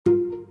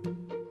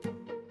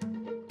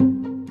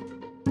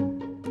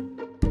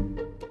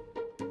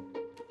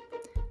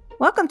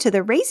Welcome to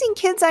the Raising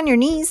Kids on Your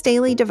Knees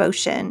daily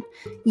devotion.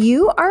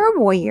 You are a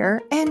warrior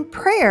and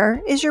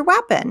prayer is your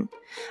weapon.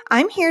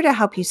 I'm here to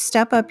help you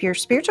step up your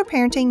spiritual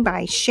parenting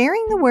by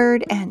sharing the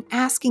word and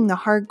asking the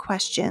hard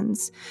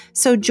questions.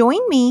 So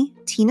join me,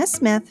 Tina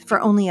Smith, for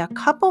only a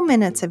couple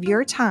minutes of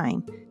your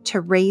time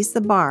to raise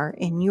the bar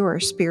in your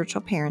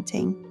spiritual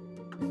parenting.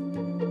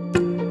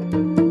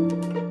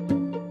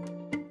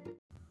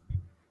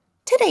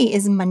 Today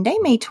is Monday,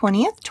 May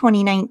 20th,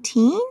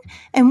 2019,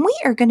 and we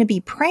are going to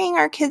be praying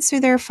our kids through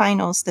their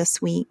finals this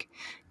week.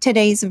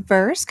 Today's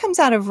verse comes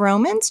out of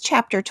Romans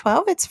chapter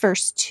 12, it's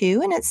verse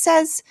 2, and it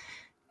says,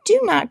 "Do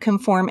not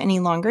conform any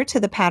longer to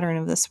the pattern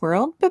of this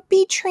world, but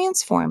be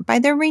transformed by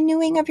the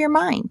renewing of your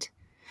mind."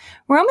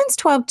 Romans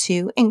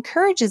 12:2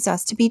 encourages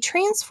us to be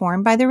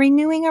transformed by the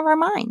renewing of our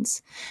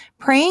minds.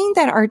 Praying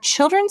that our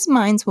children's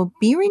minds will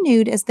be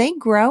renewed as they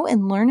grow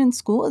and learn in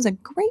school is a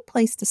great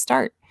place to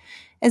start.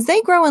 As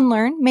they grow and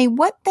learn, may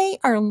what they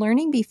are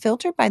learning be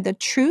filtered by the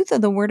truth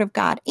of the Word of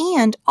God,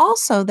 and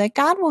also that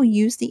God will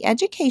use the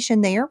education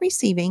they are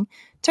receiving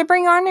to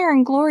bring honor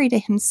and glory to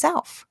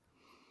Himself.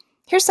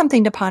 Here's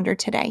something to ponder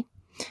today.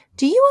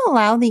 Do you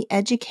allow the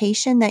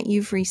education that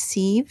you've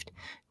received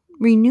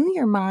renew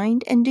your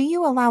mind, and do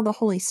you allow the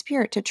Holy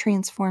Spirit to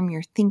transform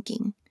your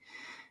thinking?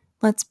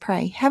 Let's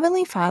pray.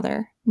 Heavenly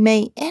Father,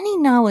 may any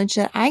knowledge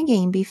that I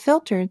gain be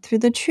filtered through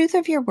the truth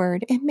of your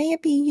word, and may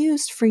it be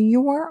used for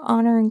your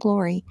honor and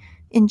glory.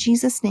 In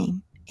Jesus'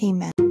 name,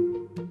 amen.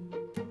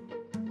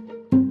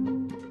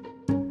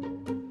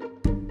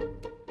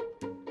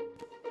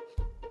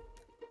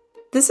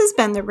 This has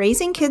been the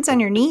Raising Kids on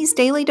Your Knees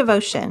daily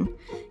devotion.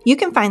 You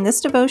can find this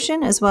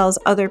devotion as well as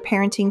other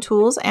parenting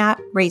tools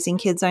at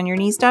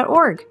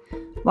raisingkidsonyourknees.org.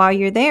 While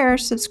you're there,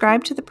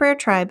 subscribe to the Prayer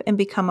Tribe and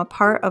become a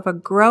part of a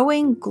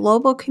growing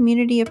global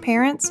community of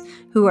parents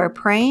who are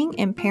praying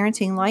and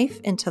parenting life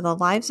into the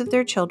lives of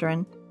their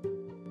children.